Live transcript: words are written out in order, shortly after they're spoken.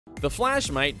The Flash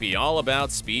might be all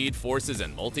about speed, forces,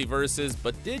 and multiverses,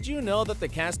 but did you know that the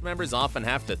cast members often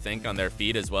have to think on their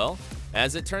feet as well?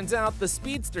 As it turns out, the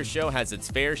Speedster show has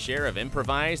its fair share of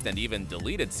improvised and even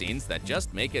deleted scenes that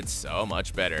just make it so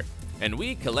much better. And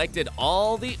we collected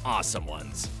all the awesome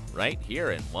ones, right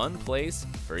here in one place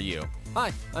for you.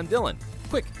 Hi, I'm Dylan.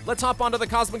 Quick, let's hop onto the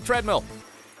cosmic treadmill.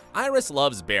 Iris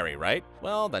loves Barry, right?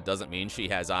 Well, that doesn't mean she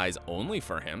has eyes only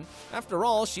for him. After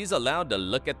all, she's allowed to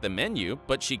look at the menu,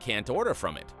 but she can't order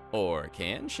from it. Or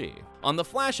can she? On the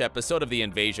Flash episode of the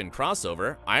Invasion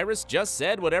crossover, Iris just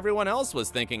said what everyone else was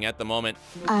thinking at the moment.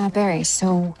 Barry,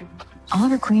 so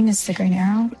Oliver Queen is the Green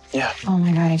Arrow? Yeah. Oh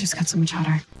my god, I just got so much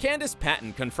hotter. Candice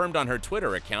Patton confirmed on her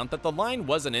Twitter account that the line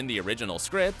wasn't in the original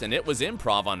script and it was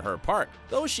improv on her part,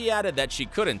 though she added that she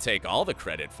couldn't take all the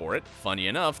credit for it. Funny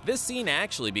enough, this scene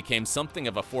actually became something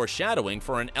of a foreshadowing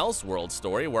for an Elseworld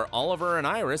story where Oliver and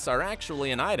Iris are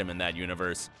actually an item in that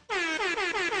universe.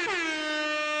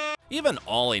 Even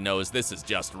Ollie knows this is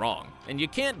just wrong, and you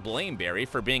can't blame Barry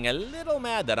for being a little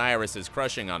mad that Iris is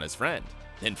crushing on his friend.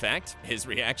 In fact, his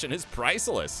reaction is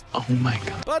priceless. Oh my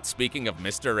god. But speaking of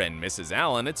Mr. and Mrs.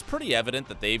 Allen, it's pretty evident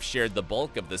that they've shared the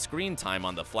bulk of the screen time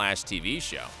on the Flash TV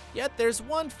show. Yet there's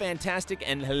one fantastic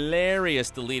and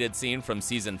hilarious deleted scene from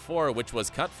season 4 which was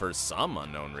cut for some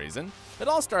unknown reason. It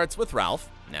all starts with Ralph,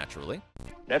 naturally.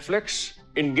 Netflix,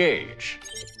 engage.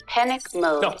 Panic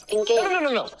mode. No.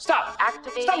 Engage. No. Stop.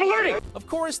 Activating. Stop alerting. Of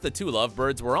course, the two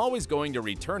lovebirds were always going to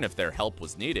return if their help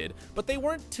was needed, but they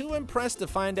weren't too impressed to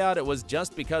find out it was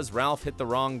just because Ralph hit the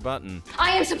wrong button.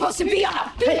 I am supposed to be on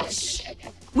a beach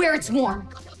where it's warm,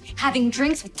 having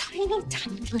drinks with tiny,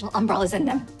 tiny little umbrellas in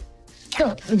them.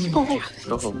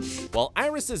 While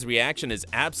Iris's reaction is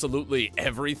absolutely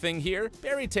everything here,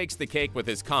 Barry takes the cake with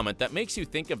his comment that makes you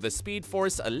think of the Speed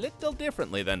Force a little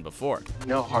differently than before. You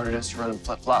know how hard it is to run in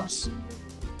flip-flops.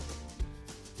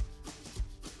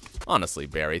 Honestly,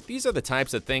 Barry, these are the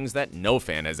types of things that no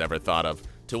fan has ever thought of.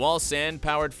 To all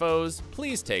sand-powered foes,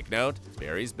 please take note,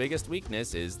 Barry's biggest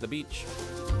weakness is the beach.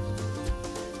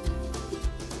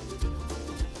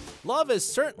 Love is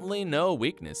certainly no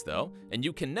weakness, though, and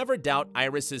you can never doubt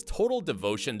Iris's total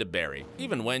devotion to Barry,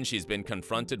 even when she's been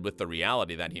confronted with the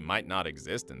reality that he might not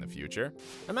exist in the future.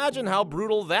 Imagine how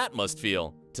brutal that must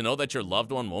feel, to know that your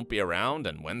loved one won't be around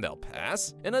and when they'll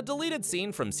pass. In a deleted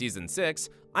scene from season 6,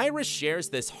 Iris shares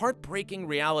this heartbreaking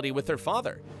reality with her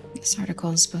father. This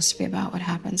article is supposed to be about what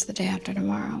happens the day after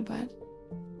tomorrow, but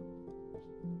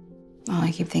all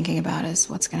I keep thinking about is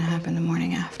what's gonna happen the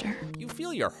morning after. You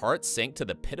feel your heart sink to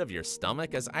the pit of your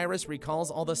stomach as Iris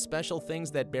recalls all the special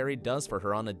things that Barry does for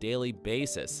her on a daily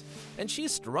basis. And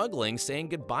she's struggling saying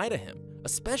goodbye to him,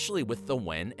 especially with the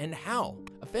when and how.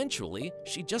 Eventually,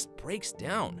 she just breaks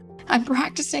down. I'm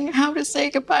practicing how to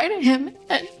say goodbye to him,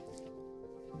 and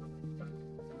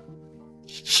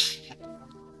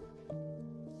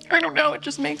I don't know, it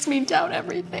just makes me doubt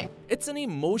everything. It's an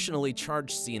emotionally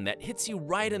charged scene that hits you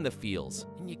right in the feels,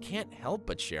 and you can't help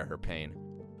but share her pain.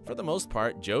 For the most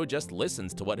part, Joe just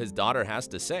listens to what his daughter has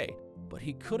to say, but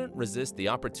he couldn't resist the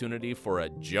opportunity for a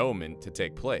Joe-ment to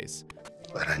take place.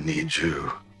 But I need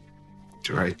you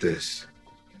to write this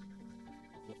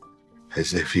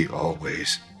as if he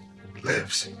always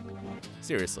lives.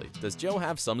 Seriously, does Joe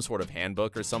have some sort of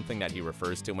handbook or something that he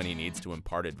refers to when he needs to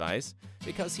impart advice?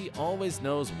 Because he always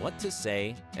knows what to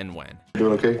say and when.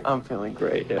 Doing okay? I'm feeling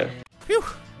great, yeah. Phew!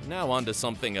 Now on to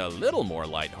something a little more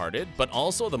lighthearted, but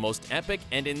also the most epic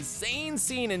and insane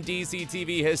scene in DC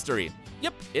TV history.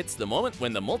 Yep, it's the moment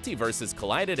when the multiverses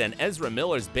collided and Ezra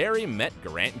Miller's Barry met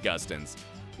Grant Gustin's.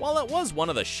 While it was one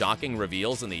of the shocking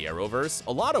reveals in the Arrowverse,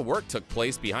 a lot of work took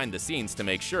place behind the scenes to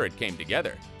make sure it came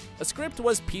together. A script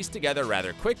was pieced together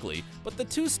rather quickly, but the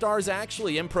two stars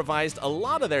actually improvised a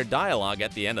lot of their dialogue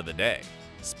at the end of the day.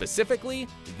 Specifically,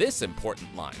 this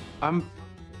important line. I'm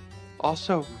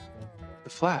also the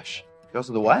Flash. You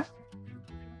also the what?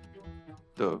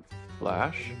 The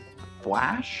Flash?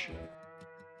 Flash?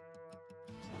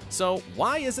 So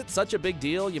why is it such a big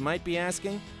deal, you might be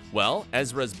asking? Well,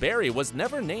 Ezra's Barry was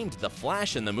never named the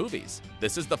Flash in the movies.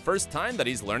 This is the first time that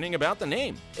he's learning about the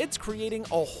name. It's creating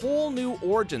a whole new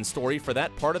origin story for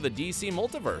that part of the DC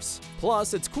multiverse.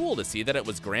 Plus, it's cool to see that it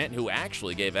was Grant who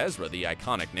actually gave Ezra the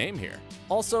iconic name here.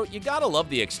 Also, you gotta love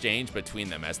the exchange between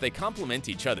them as they complement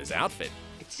each other's outfit.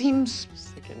 It seems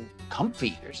freaking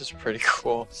comfy. Yours is pretty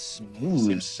cool. Smooth.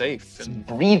 Seems safe and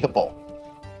breathable.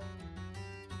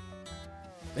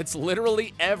 It's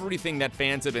literally everything that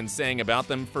fans have been saying about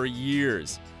them for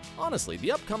years. Honestly,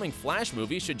 the upcoming Flash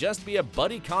movie should just be a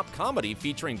buddy cop comedy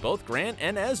featuring both Grant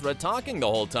and Ezra talking the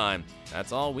whole time.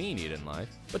 That's all we need in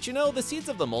life. But you know, the seeds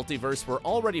of the multiverse were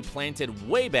already planted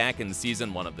way back in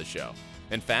season 1 of the show.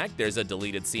 In fact, there's a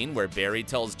deleted scene where Barry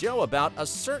tells Joe about a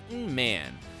certain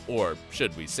man, or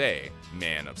should we say,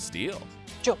 Man of Steel.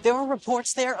 Joe, there were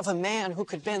reports there of a man who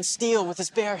could bend steel with his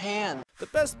bare hand. The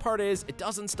best part is, it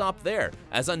doesn't stop there,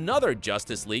 as another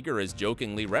Justice Leaguer is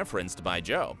jokingly referenced by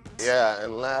Joe. Yeah,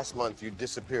 and last month you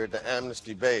disappeared to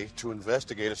Amnesty Bay to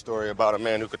investigate a story about a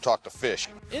man who could talk to fish.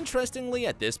 Interestingly,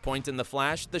 at this point in The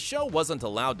Flash, the show wasn't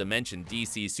allowed to mention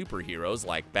DC superheroes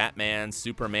like Batman,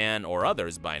 Superman, or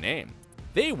others by name.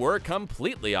 They were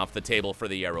completely off the table for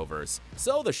the Arrowverse,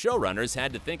 so the showrunners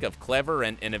had to think of clever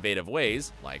and innovative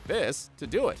ways, like this, to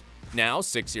do it. Now,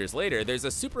 6 years later, there's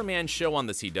a Superman show on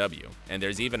the CW, and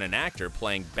there's even an actor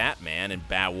playing Batman and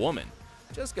Batwoman.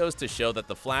 Just goes to show that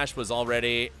The Flash was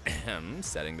already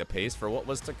setting the pace for what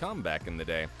was to come back in the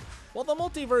day. While the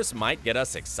multiverse might get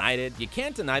us excited, you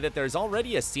can't deny that there's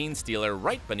already a scene stealer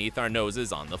right beneath our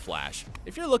noses on The Flash.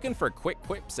 If you're looking for quick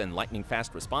quips and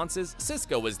lightning-fast responses,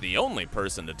 Cisco is the only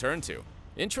person to turn to.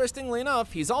 Interestingly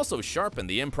enough, he's also sharp in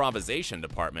the improvisation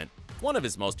department. One of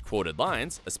his most quoted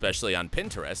lines, especially on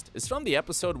Pinterest, is from the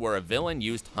episode where a villain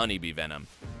used honeybee venom.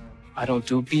 I don't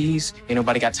do bees. Ain't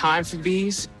nobody got time for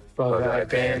bees. But I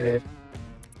bandit.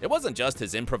 It wasn't just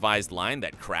his improvised line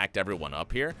that cracked everyone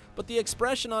up here, but the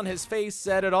expression on his face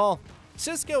said it all.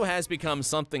 Cisco has become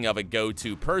something of a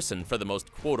go-to person for the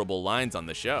most quotable lines on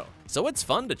the show, so it's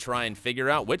fun to try and figure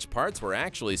out which parts were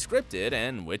actually scripted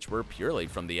and which were purely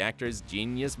from the actor's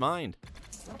genius mind.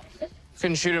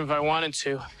 Couldn't shoot him if I wanted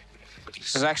to.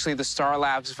 This is actually the Star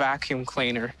Labs vacuum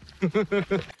cleaner.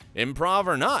 Improv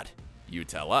or not? You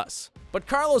tell us. But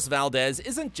Carlos Valdes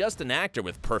isn't just an actor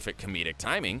with perfect comedic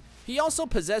timing. He also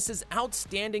possesses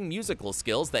outstanding musical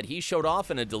skills that he showed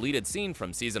off in a deleted scene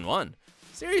from season 1.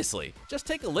 Seriously, just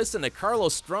take a listen to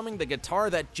Carlos strumming the guitar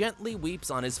that gently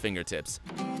weeps on his fingertips.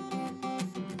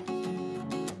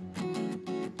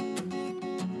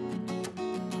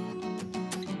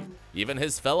 Even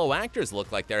his fellow actors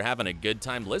look like they're having a good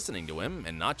time listening to him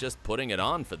and not just putting it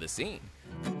on for the scene.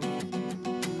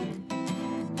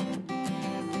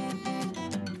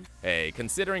 Hey,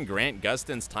 considering Grant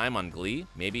Gustin's time on Glee,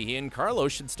 maybe he and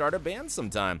Carlos should start a band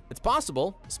sometime. It's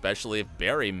possible, especially if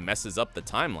Barry messes up the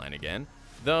timeline again.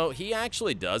 Though he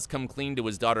actually does come clean to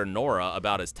his daughter Nora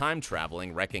about his time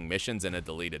traveling, wrecking missions in a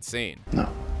deleted scene.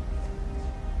 No.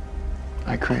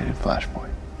 I created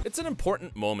Flashpoint. It's an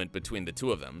important moment between the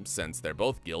two of them, since they're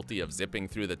both guilty of zipping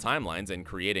through the timelines and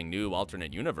creating new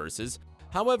alternate universes.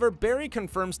 However, Barry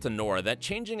confirms to Nora that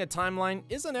changing a timeline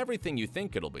isn't everything you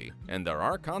think it'll be, and there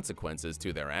are consequences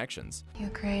to their actions. You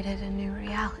created a new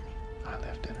reality. I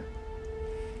lived in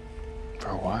it. For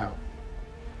a while.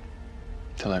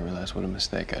 Till I realized what a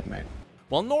mistake I'd made.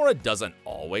 While Nora doesn't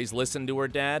always listen to her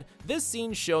dad, this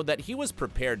scene showed that he was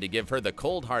prepared to give her the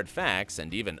cold hard facts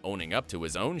and even owning up to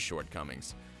his own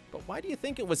shortcomings. But why do you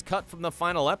think it was cut from the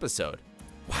final episode?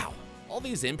 Wow. All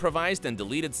these improvised and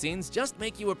deleted scenes just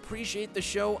make you appreciate the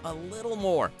show a little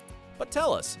more. But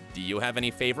tell us, do you have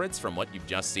any favorites from what you've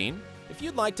just seen? If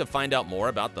you'd like to find out more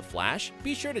about The Flash,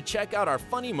 be sure to check out our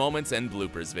funny moments and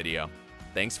bloopers video.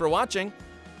 Thanks for watching!